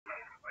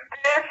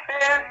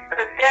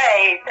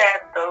day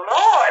that the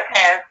Lord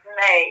has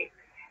made.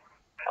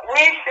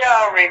 We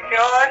shall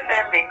rejoice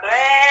and be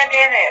glad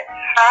in it.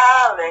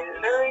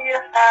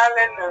 Hallelujah,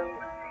 hallelujah.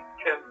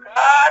 To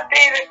God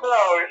be the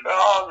glory for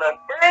all the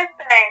good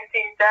things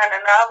He's done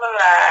in our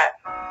lives.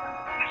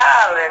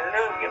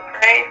 Hallelujah,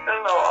 praise the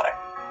Lord.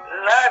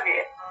 Love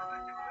you.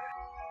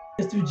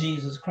 It's through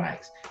Jesus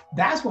Christ.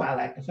 That's why I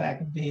like the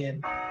fact of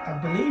being a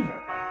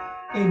believer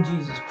in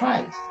Jesus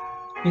Christ,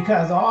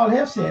 because all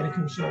have sinned and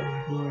come short of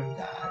the glory of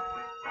God,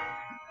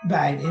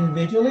 by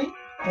individually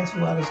as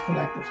well as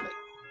collectively.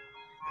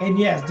 And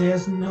yes,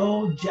 there's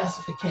no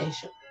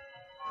justification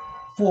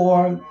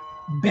for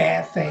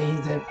bad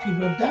things that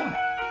people have done,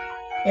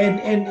 and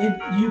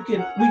we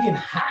can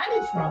hide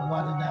it from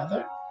one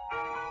another,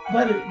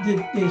 but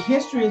the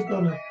history is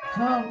going to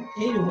come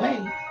anyway.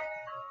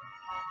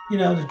 You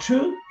know, the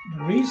truth,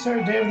 the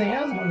research, everything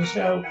else is going to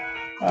show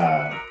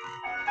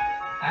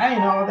I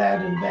ain't all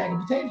that in a bag of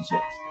potato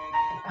chips.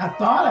 I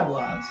thought I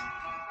was.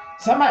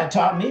 Somebody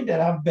taught me that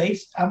I'm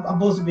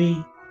supposed to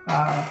be,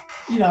 I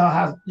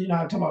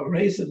talk about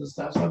racism and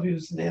stuff. Some people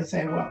then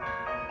say, well,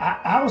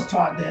 I was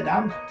taught that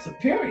I'm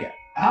superior.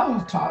 I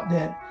was taught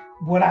that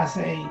when I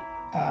say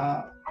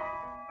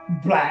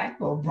black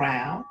or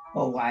brown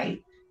or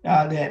white,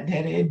 that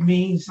it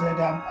means that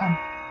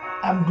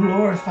I'm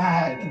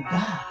glorified in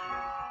God.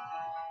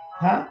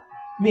 Huh?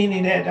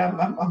 Meaning that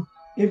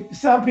if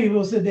some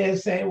people sit there and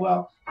say,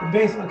 well,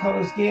 based on the color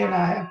of skin,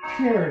 I have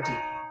purity.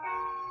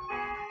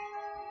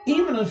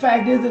 Even the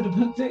fact is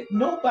that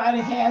nobody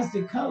has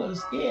the color of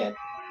skin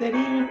that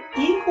even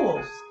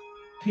equals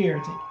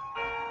purity.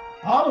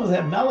 All of us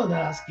have melanin in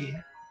our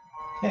skin.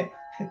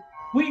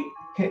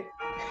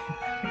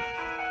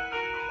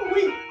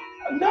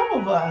 None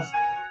of us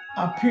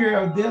are pure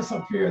of this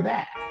or pure of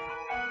that,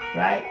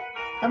 right?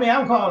 I mean,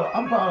 I'm called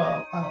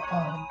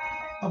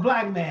a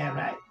black man,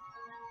 right,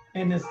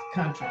 in this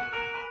country,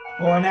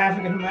 or an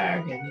African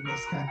American in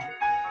this country,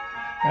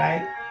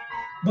 right?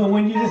 But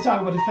when you just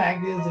talk about the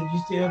fact is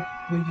that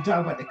when you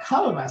talk about the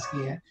color of my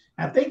skin,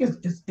 I think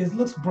it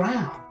looks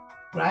brown,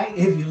 right?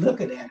 If you look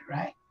at it,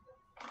 right?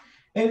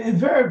 And it's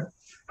very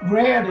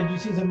rare that you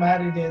see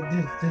somebody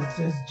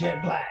that's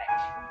jet black,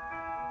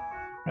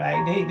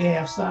 right? They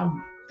have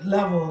some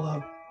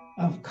level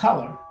of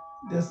color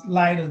that's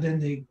lighter than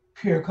the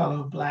pure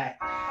color of black.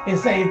 And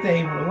same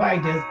thing with a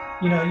white. There's,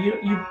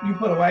 you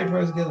put a white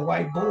person against a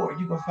white board,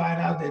 you can find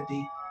out that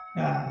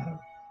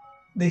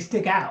they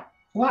stick out.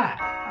 Why?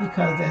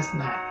 Because that's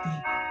not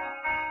the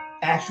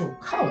actual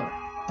color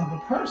of a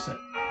person.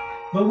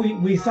 But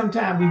we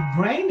sometimes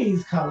we bring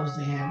these colors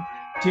in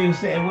to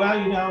say, well,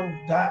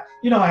 God,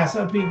 how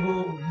some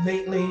people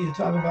lately you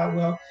talk about,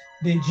 well,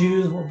 the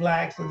Jews were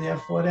black, so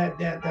therefore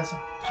that's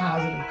a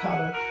positive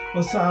color.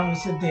 Well, some will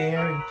sit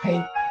there and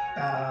paint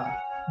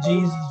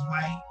Jesus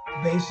white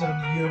based on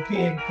the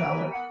European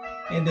color,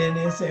 and then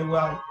they say,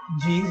 well,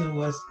 Jesus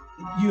was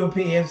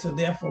European, so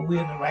therefore we're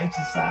on the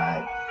righteous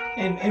side,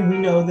 and we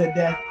know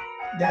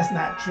that's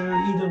not true.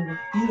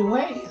 Either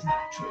way, it's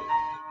not true,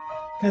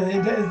 because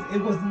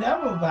it was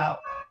never about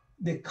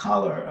the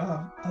color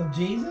of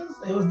Jesus.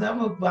 It was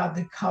never about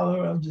the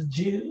color of the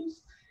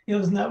Jews. It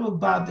was never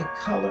about the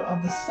color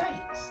of the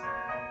saints.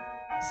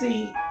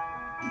 See,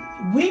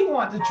 we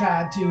want to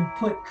try to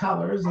put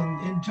colors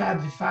and try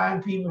to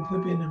define people and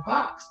put people in a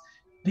box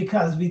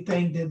because we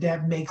think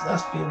that makes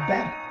us feel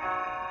better.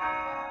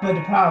 But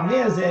the problem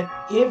is that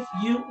if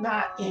you're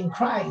not in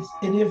Christ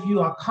and if you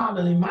are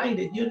carnally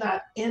minded, you're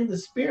not in the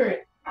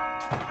spirit,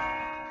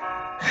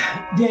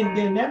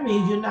 then that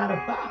means you're not of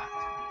God.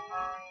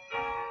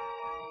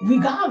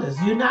 Regardless,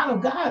 you're not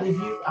of God if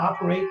you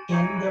operate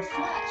in the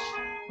flesh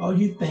or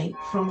you think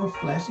from a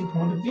fleshly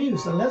point of view.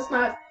 So let's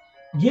not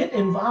get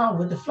involved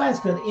with the flesh,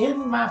 because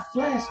in my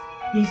flesh,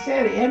 he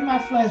said, in my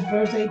flesh,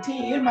 verse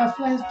 18, in my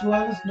flesh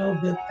dwelleth no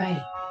good thing.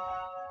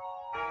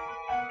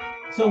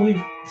 So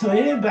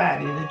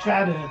anybody that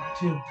try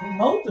to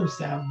promote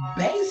themselves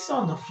based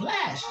on the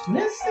flesh,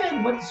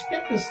 listen what the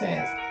scripture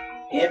says.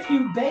 If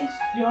you base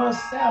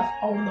yourself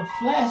on the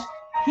flesh,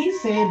 he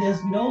said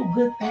there's no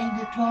good thing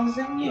that dwells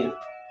in you.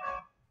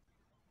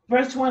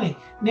 Verse 20,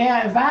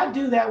 now if I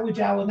do that which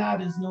I will not,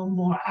 is no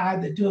more I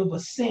that do it, but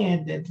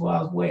sin that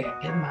dwells where?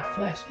 In my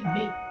flesh, in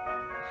me.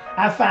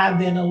 I find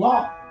then a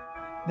law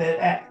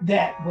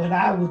that when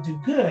I will do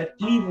good,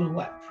 evil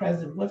what?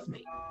 Present with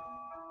me.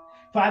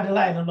 For I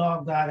delight in the law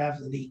of God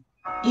after the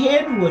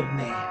inward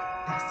man.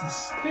 That's the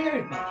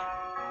spirit man.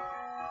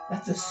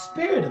 That's the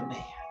spirit of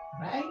man,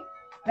 right?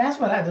 That's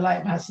what I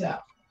delight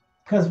myself.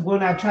 Because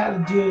when I try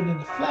to do it in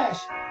the flesh,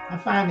 I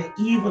find that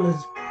evil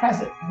is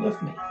present with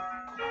me.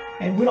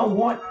 And we don't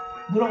want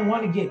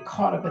to get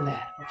caught up in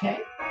that, okay?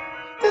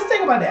 Just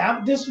think about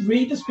that. Just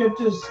read the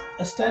scriptures,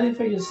 study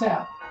for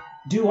yourself.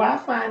 Do I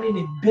find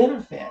any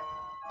benefit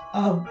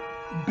of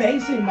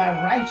basing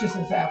my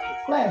righteousness after the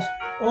flesh,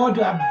 or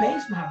do I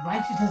base my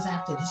righteousness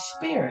after the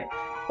spirit?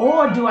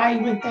 Or do I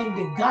even think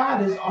that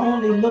God is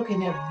only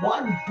looking at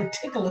one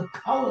particular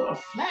color of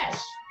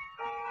flesh?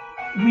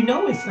 We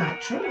know it's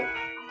not true.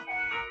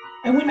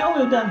 And we know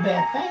we've done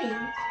bad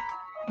things.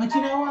 But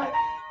you know what?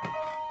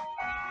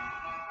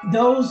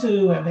 Those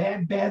who have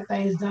had bad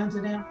things done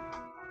to them,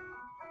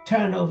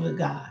 turn over to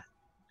God.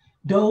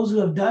 Those who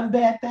have done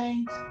bad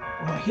things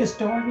or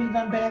historically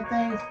done bad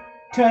things,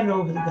 turn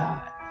over to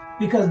God.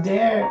 Because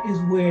there is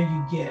where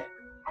you get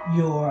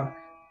your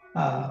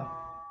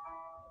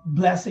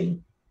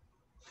blessing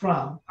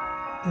from.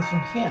 It's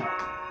from Him.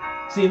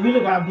 See, if we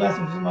look at our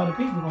blessings from other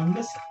people, we're going to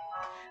miss it.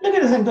 Look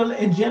at this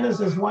in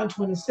Genesis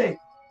 1:26.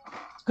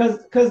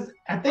 Because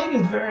I think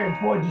it's very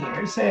important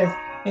here. It says,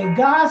 and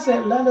God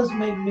said, let us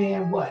make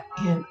man what?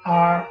 In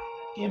our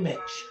image.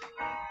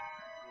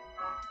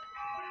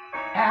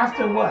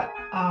 After what?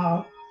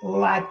 Our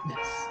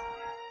likeness.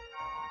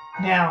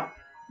 Now,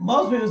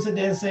 most people sit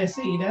there and say,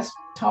 see, that's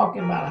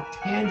talking about a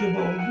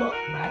tangible look,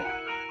 right?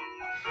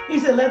 He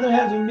said, let them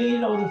have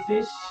dominion over the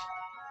fish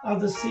of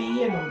the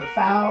sea and over the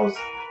fowls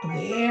of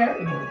the air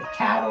and over the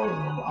cattle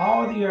and over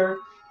all the earth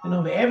and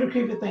over every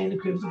creeping thing that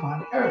creeps upon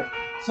the earth.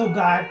 So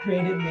God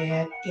created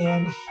man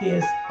in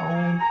His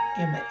own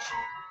image.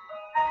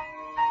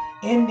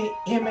 In the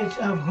image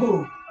of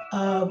who?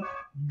 Of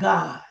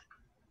God.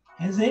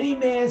 Has any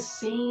man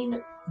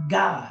seen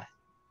God?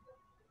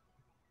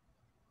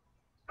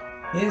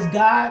 Is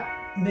God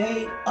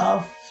made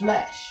of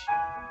flesh?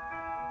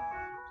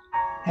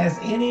 Has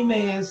any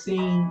man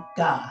seen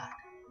God?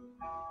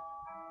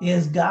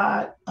 Is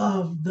God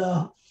of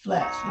the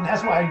flesh? And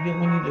that's why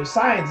when you do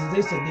sciences,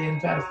 they sit there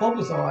and try to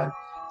focus on,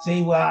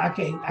 say, well, I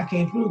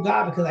can't prove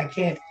God because I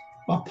can't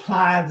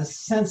apply the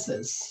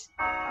senses.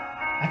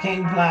 I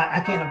can't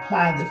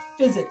apply the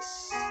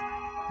physics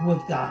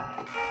with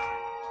God.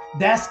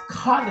 That's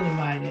carnally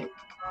minded.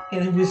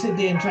 And if we sit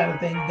there and try to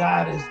think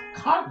God is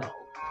carnal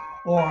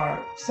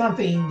or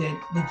something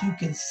that you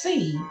can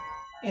see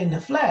in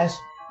the flesh,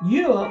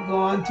 you're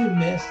going to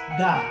miss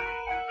God.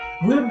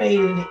 We're made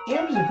in the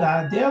image of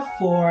God.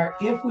 Therefore,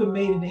 if we're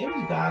made in the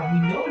image of God, we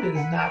know that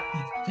it's not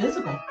the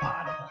physical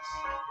part of us.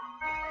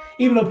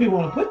 Even though people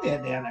want to put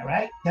that down there,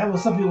 right? That's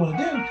what some people want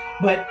to do.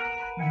 But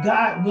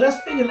God,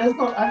 let's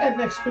go. I got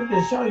next scripture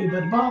to show you,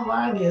 but the bottom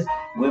line is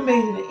we're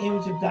made in the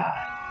image of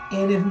God.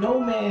 And if no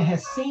man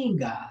has seen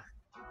God,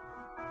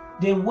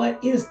 then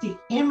what is the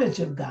image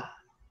of God?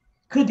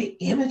 Could the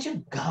image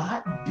of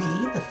God be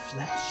the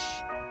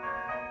flesh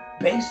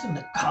based on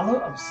the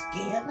color of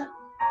skin?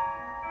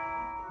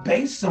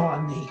 Based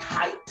on the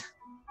height,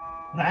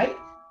 right?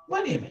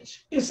 What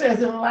image? It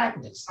says in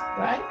likeness,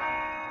 right?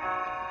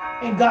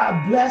 And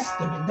God blessed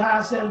them, and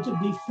God said to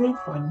be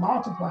fruitful and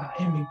multiply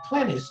and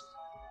replenish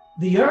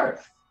the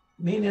earth.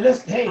 Meaning, for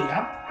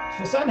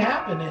something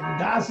happened, and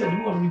God said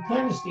you want to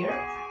replenish the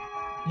earth.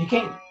 You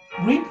can't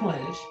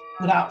replenish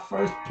without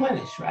first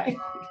plenish, right?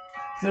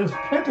 So it was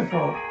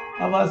plentiful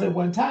of us at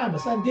one time, but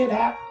something did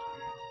happen.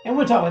 And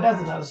we're talking about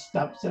that's another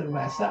stuff said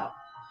by itself.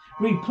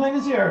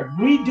 Replenish the earth,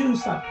 redo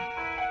something.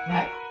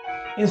 Right?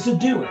 And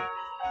subdue it,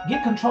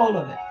 get control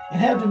of it,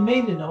 and have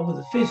dominion over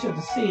the fish of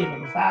the sea,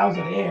 and the fowls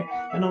of the air,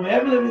 and over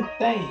every living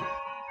thing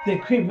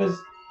that creepers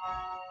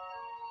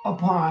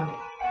upon it,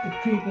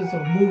 that creepers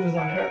or movers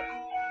on the earth.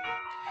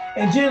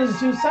 In Genesis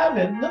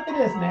 2:7, look at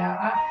this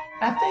now.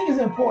 I think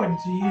it's important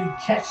to you to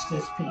catch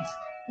this piece.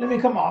 Let me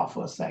come off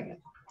for a second.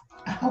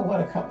 I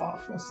want to come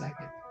off for a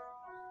second.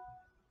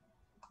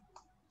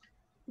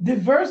 The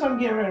verse I'm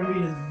getting ready to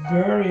read is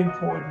very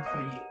important for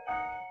you.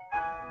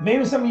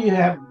 Maybe some of you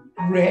have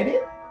read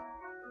it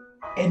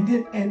and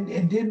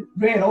didn't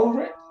read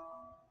over it.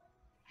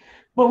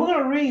 But we're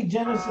going to read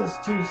Genesis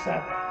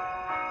 2:7.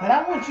 But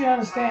I want you to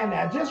understand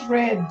that I just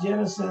read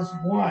Genesis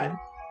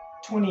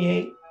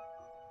 1:28,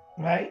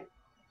 right?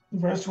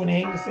 Verse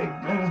 28, it said,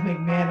 let us make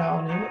man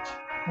our own image,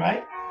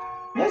 right?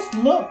 Let's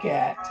look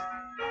at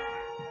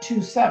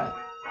 2:7.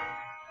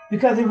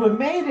 Because if we're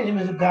made in the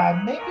image of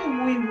God, maybe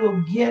we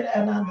will get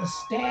an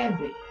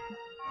understanding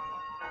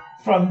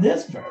from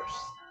this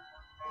verse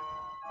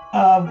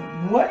of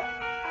what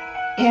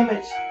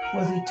image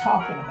was he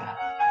talking about.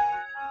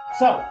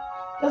 So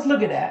let's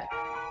look at that.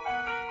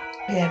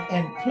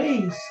 And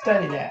please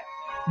study that.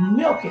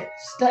 Milk it.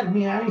 Study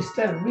me. I need to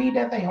study. Read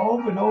that thing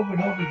over and over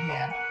and over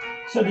again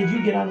so that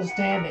you get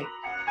understanding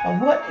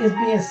of what is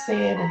being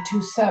said in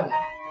 2:7.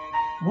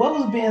 What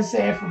was being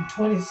said from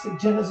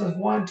Genesis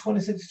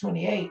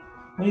 1:26-28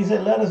 when he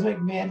said, let us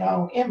make man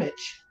our own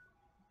image.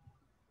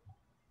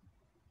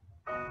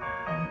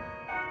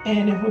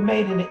 And if we're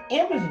made in the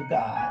image of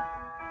God,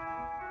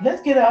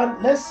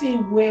 let's see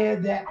where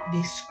that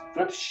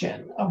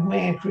description of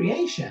man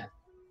creation,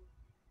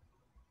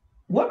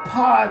 what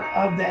part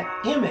of that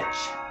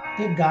image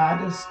that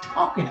God is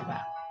talking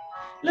about.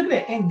 Look at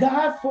that. And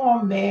God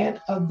formed man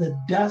of the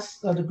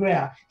dust of the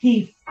ground.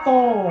 He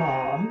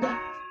formed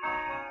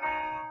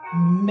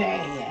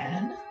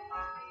man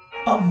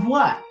of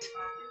what?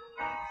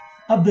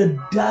 Of the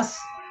dust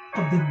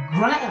of the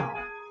ground.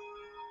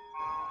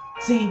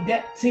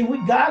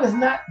 God is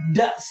not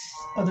dust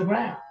of the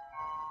ground.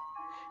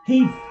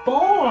 He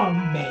formed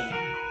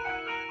man.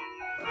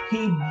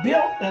 He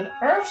built an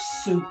earth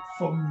suit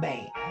for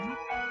man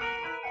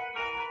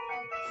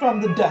from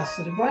the dust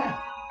of the ground.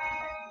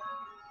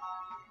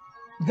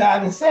 God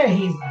didn't say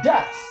he's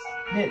dust,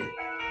 did he?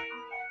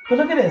 But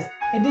look at this.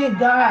 And then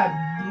God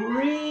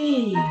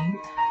breathed.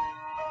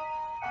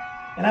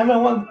 And I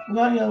remember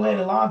one young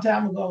lady a long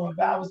time ago when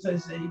Bible study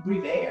said you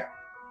breathe air.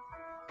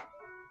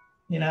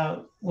 You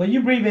know, when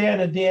you breathe air in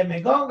a dead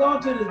man, go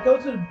to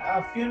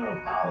the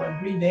funeral parlor and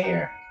breathe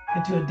air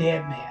into a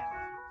dead man.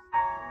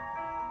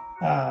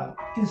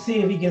 And see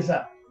if he gets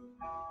up.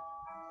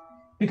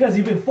 Because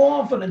he's been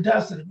formed from the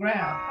dust of the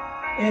ground.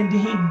 And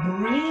he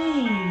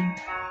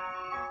breathed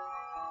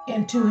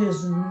into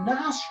his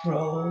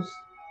nostrils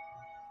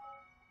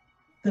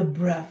the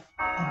breath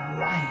of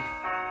life.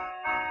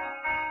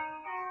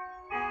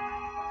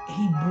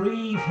 He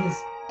breathed his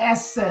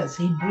essence.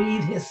 He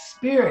breathed his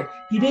spirit.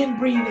 He didn't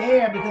breathe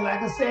air because,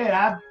 like I said,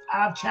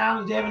 I've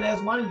challenged every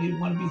last one of you to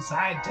want to be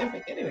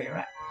scientific anyway,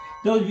 right?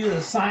 Those of you that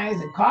are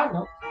science and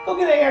cardinal, go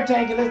get an air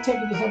tank and let's take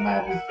it to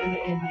somebody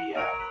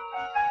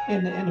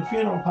in the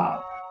funeral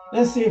parlor.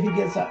 Let's see if he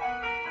gets up.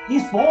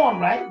 He's formed,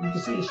 right? You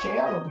can see the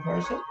shell of the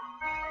person.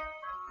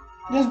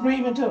 Let's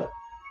breathe into it.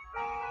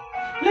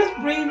 Let's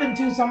breathe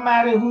into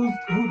somebody who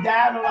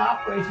died on the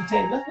operation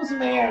table. Let's put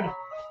some air in them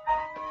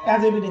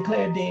after they've been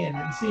declared dead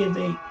and see if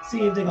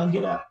they're gonna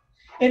get up.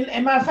 And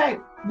matter of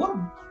fact, what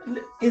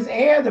is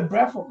air? The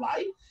breath of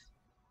life.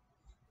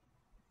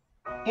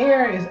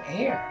 Air is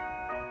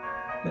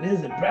air, but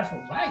is the breath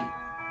of life.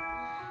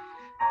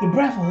 The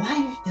breath of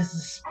life is the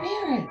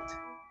spirit.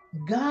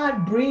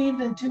 God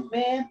breathed into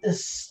man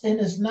in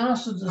his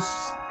nostrils the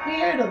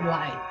spirit of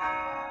life.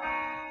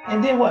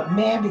 And then what?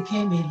 Man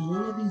became a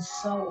living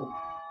soul.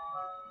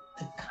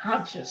 The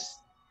conscious,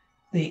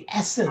 the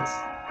essence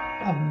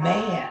of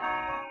man.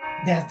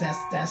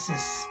 That's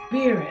his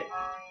spirit,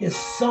 his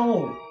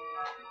soul.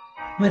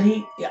 But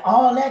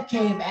all that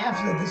came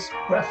after this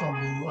breath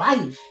of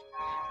life.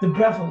 The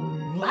breath of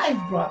life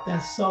brought that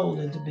soul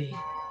into being,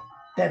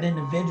 that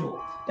individual.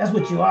 That's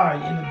what you are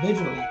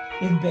individually.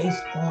 It's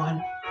based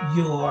on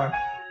your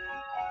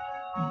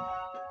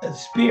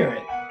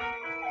spirit,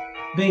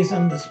 based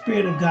on the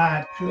spirit of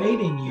God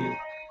creating you.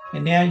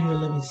 And now you're a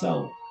living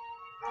soul.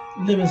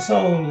 Living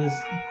soul is,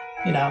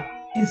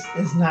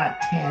 it's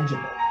not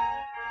tangible.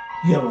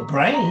 You have a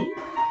brain,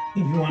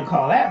 if you want to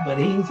call that, but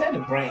he didn't say the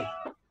brain.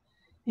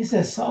 He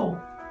says soul,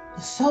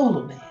 the soul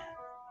of man.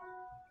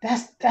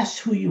 That's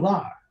who you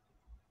are,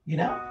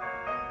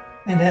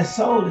 And that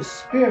soul is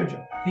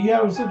spiritual. Have you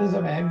ever said this?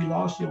 Have you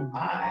lost your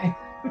mind?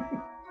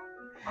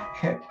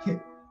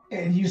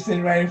 And you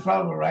sit right in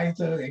front of it, right?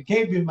 So it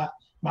can't be my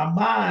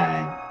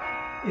mind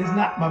is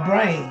not my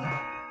brain.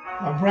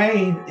 My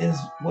brain is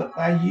what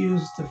I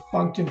use to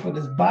function for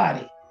this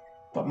body.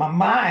 But my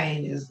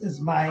mind is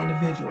my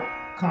individual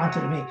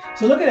content of me.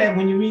 So look at that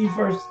when you read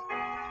first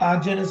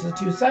Genesis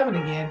 2:7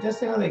 again, just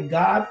think that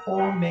God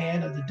formed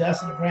man of the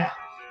dust of the ground.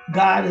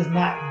 God is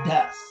not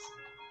dust.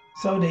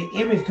 So the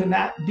image could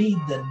not be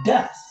the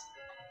dust,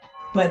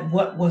 but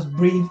what was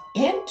breathed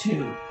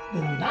into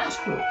the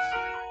nostrils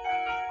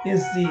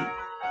is the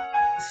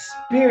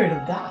spirit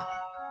of God.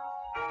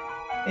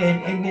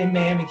 And then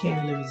man became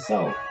a living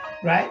soul,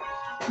 right?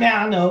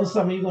 Now I know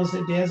some of you gonna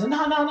sit there and say,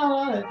 no.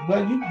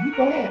 Well, you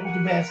go ahead with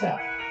your bad self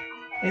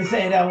and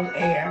say that was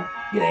air.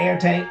 Get an air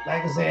tank,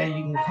 like I said,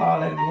 you can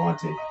call it if you want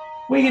to.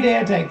 Where you get the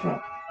air tank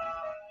from?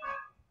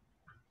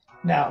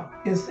 No,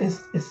 it's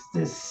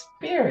the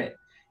spirit,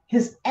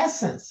 his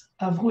essence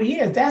of who he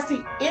is. That's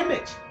the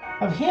image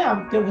of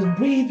him that was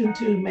breathed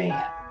into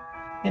man,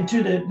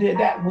 into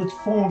that was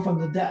formed from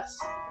the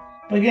dust.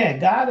 But again,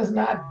 God is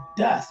not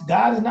dust.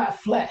 God is not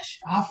flesh.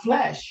 Our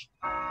flesh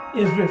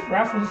is with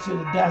reference to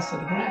the dust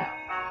of the ground.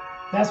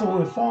 That's what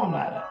we're formed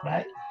out of,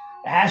 right?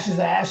 Ashes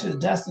are ashes,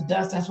 dust to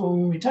dust. That's what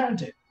we return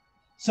to.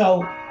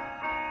 So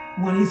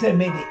when he said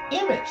made the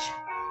image,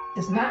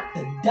 it's not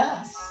the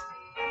dust,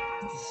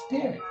 it's the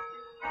spirit.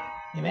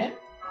 Amen?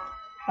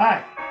 All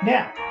right,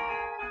 now,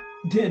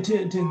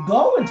 to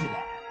go into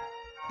that,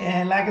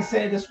 and like I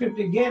said, the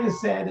scripture again is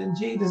said, and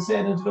Jesus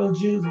said unto those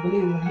Jews who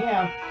believe in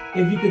him,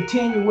 if you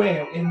continue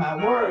where? In my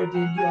word,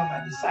 then you are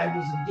my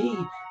disciples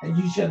indeed, and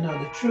you shall know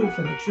the truth,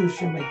 and the truth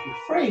shall make you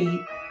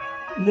free.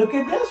 Look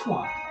at this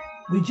one.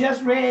 We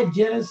just read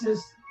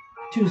Genesis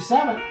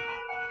 2:7.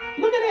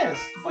 Look at this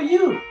for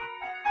you.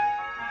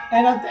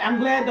 And I'm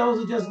glad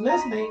those are just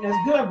listening. That's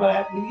good,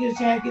 but we get a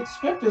chance to get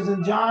scriptures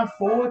in John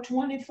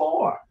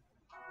 4:24.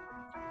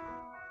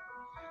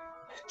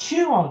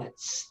 Chew on it.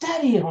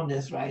 Study on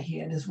this right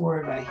here, this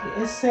word right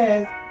here. It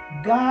says,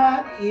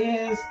 God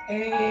is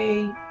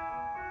a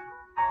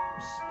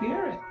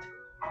spirit.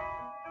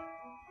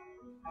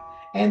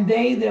 And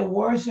they that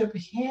worship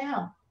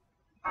him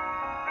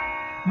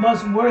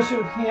must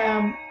worship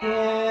him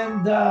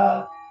in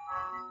the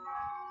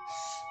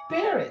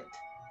spirit,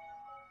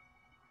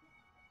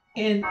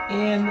 in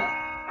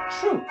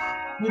truth,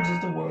 which is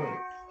the word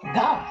of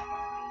God.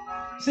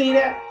 See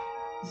that?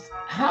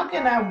 How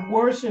can I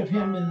worship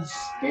him in the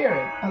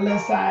spirit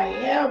unless I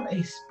am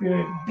a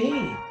spirit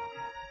being?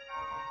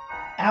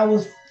 I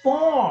was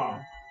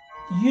formed.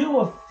 You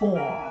were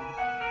formed.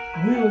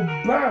 We were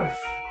birthed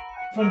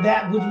from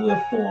that which we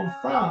were formed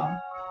from.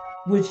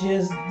 which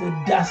is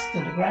the dust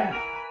of the ground.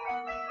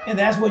 And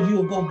that's what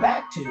you'll go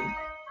back to.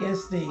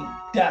 It's the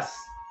dust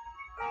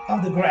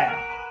of the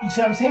ground. You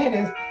see what I'm saying?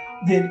 Is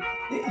that,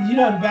 you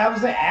know, the Bible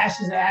says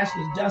ashes to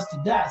ashes, dust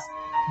to dust.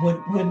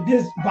 When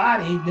this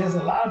body, there's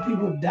a lot of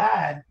people who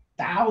died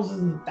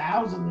thousands and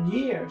thousands of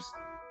years.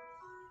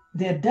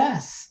 They're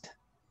dust.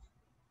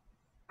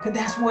 Because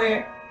that's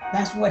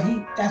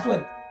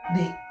what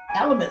the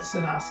elements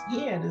in our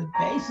skin is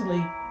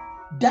basically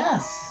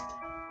dust.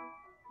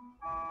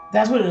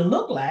 That's what it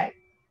look like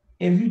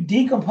if you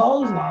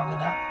decompose long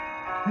enough.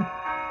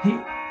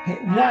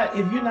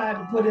 If you're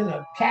not put in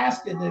a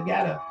casket that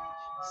got a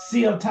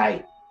seal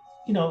tight,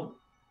 you know,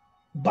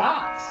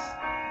 box,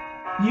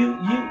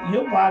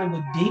 your body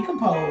would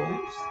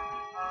decompose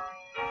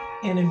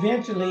and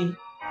eventually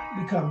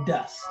become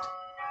dust.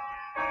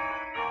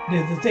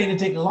 The thing that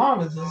takes the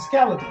longest is the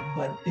skeleton,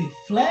 but the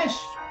flesh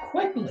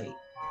quickly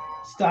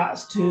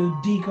starts to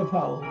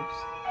decompose.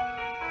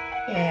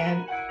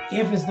 And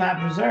if it's not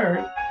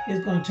preserved,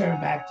 it's going to turn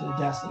back to the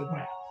dust of the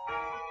ground.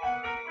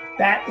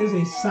 That is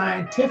a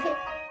scientific,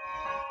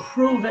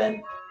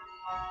 proven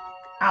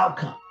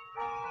outcome.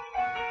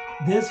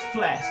 This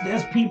flesh,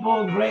 there's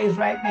people in graves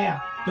right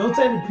now. Don't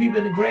say the people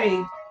in the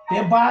grave,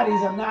 their bodies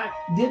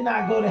did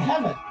not go to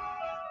heaven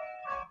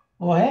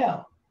or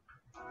hell.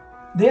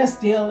 They're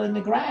still in the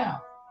ground.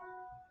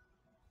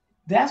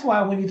 That's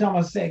why when you talk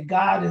about say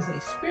God is a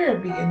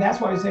spirit being, and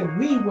that's why we say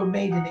we were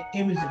made in the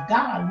image of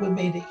God, we're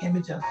made in the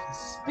image of the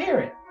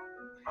spirit,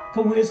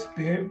 because we're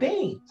spirit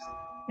beings.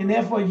 And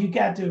therefore you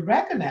got to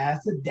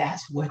recognize that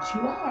that's what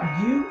you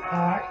are. You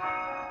are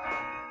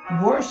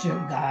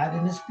worship God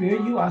in the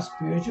spirit. You are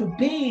spiritual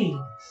beings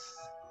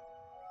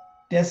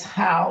that's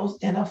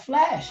housed in a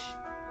flesh.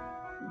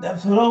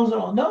 For those who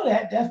don't know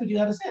that, that's what you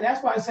got to say.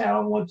 That's why I say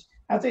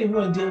I think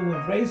we're dealing with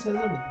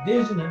racism, with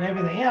division, and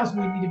everything else.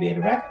 We need to be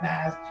able to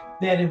recognize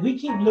that if we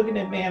keep looking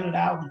at man with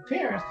outward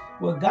appearance,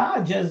 well,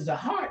 God judges the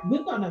heart,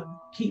 we're going to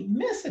keep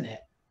missing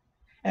it.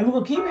 And we're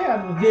going to keep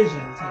having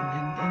visions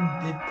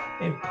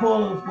and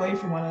pull away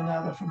from one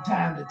another from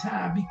time to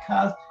time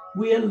because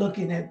we're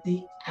looking at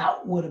the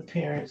outward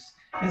appearance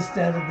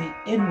instead of the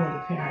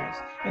inward appearance,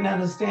 and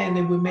understand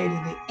that we're made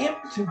in the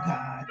image of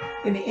God,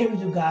 and the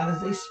image of God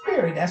is a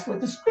spirit. That's what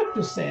the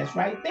scripture says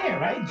right there,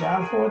 right?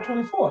 John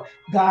 4:24.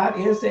 God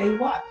is a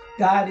what?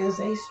 God is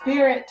a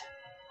spirit.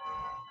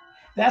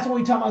 That's when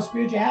we talk about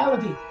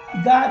spirituality.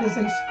 God is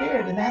a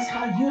spirit, and that's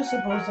how you're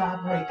supposed to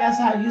operate. That's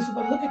how you're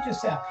supposed to look at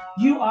yourself.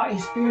 You are a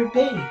spirit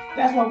being.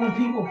 That's why when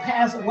people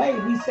pass away,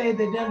 we say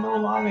that they're no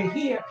longer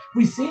here.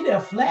 We see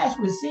their flesh,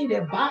 we see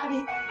their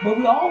body, but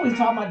we always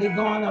talk about they're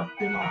going up,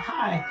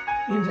 high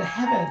into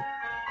heaven.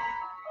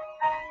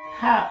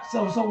 How?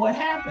 So what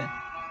happened?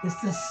 It's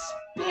the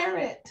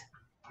spirit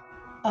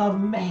of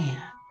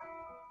man,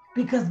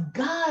 because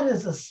God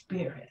is a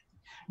spirit.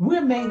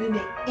 We're made in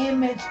the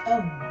image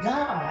of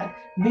God,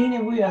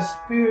 meaning we are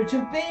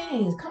spiritual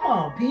beings. Come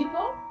on,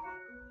 people.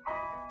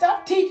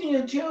 Stop teaching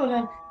your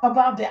children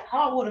about the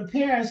outward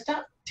appearance.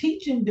 Stop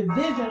teaching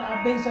division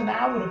based on the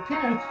outward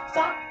appearance.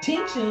 Stop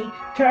teaching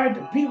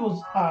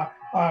people are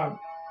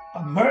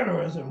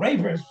murderers and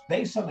rapers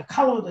based on the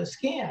color of their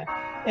skin.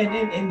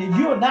 And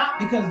you're not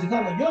because of the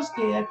color of your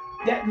skin.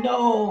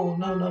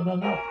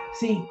 No.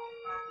 See,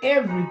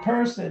 every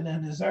person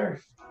on this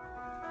earth,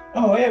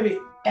 every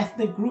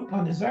ethnic group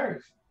on this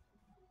earth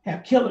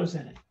have killers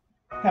in it,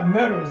 have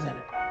murderers in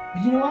it.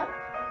 But you know what?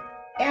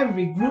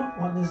 Every group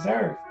on this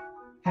earth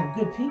have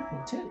good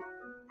people too.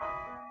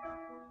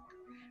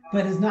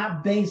 But it's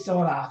not based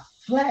on our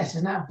flesh.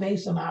 It's not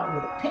based on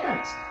outward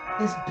appearance.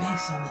 It's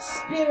based on the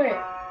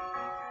spirit.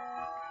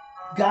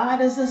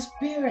 God is a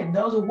spirit.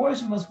 Those who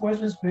worship must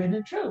worship in spirit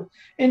and truth.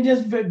 In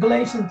just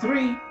Galatians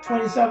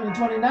 3:27 and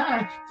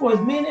 29, for as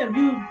many of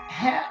you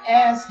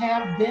as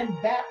have been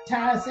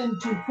baptized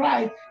into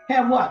Christ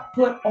have what?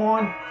 Put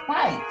on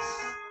Christ.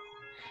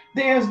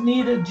 There's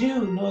neither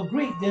Jew nor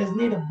Greek. There's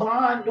neither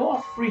bond nor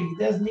free.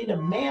 There's neither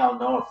male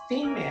nor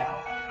female.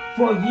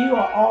 For you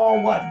are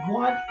all what?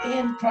 One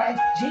in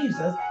Christ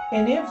Jesus.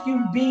 And if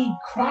you be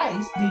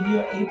Christ, then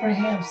you're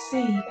Abraham's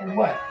seed and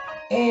what?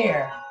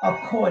 Heir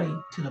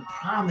according to the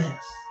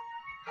promise.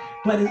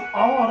 But it's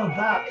all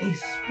about a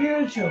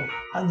spiritual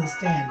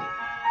understanding.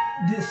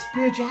 This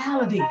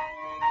spirituality.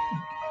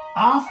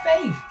 Our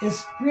faith is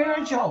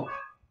spiritual,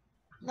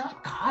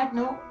 not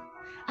cardinal.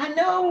 I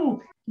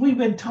know we've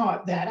been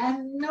taught that. I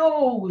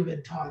know we've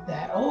been taught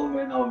that over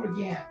and over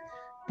again.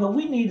 But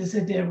we need to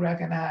sit there and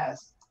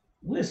recognize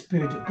we're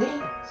spiritual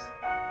beings.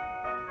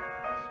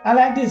 I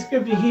like this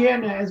scripture here,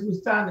 and as we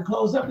start to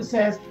close up, it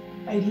says,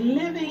 a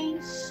living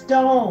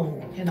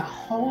stone in a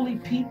holy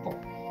people.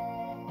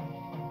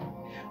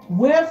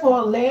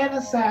 Wherefore, laying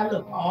aside,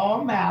 look,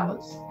 all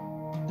malice.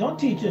 Don't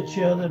teach your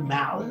children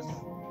malice.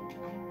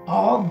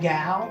 All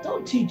guile.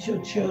 Don't teach your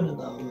children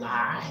to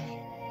lie.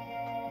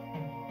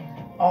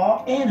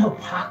 All in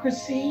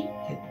hypocrisy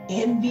and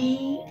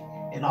envy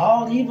and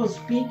all evil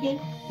speaking.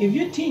 If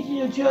you're teaching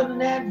your children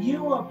that,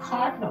 you are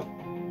cardinal.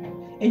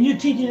 And you're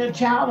teaching your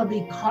child to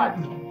be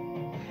cardinal.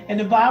 And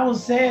the Bible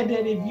said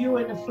that if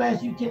you're in the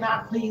flesh, you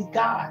cannot please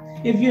God.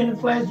 If you're in the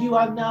flesh, you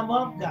are not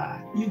of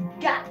God. You've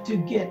got to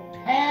get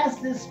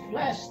past this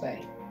flesh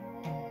thing.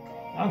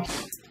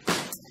 Okay.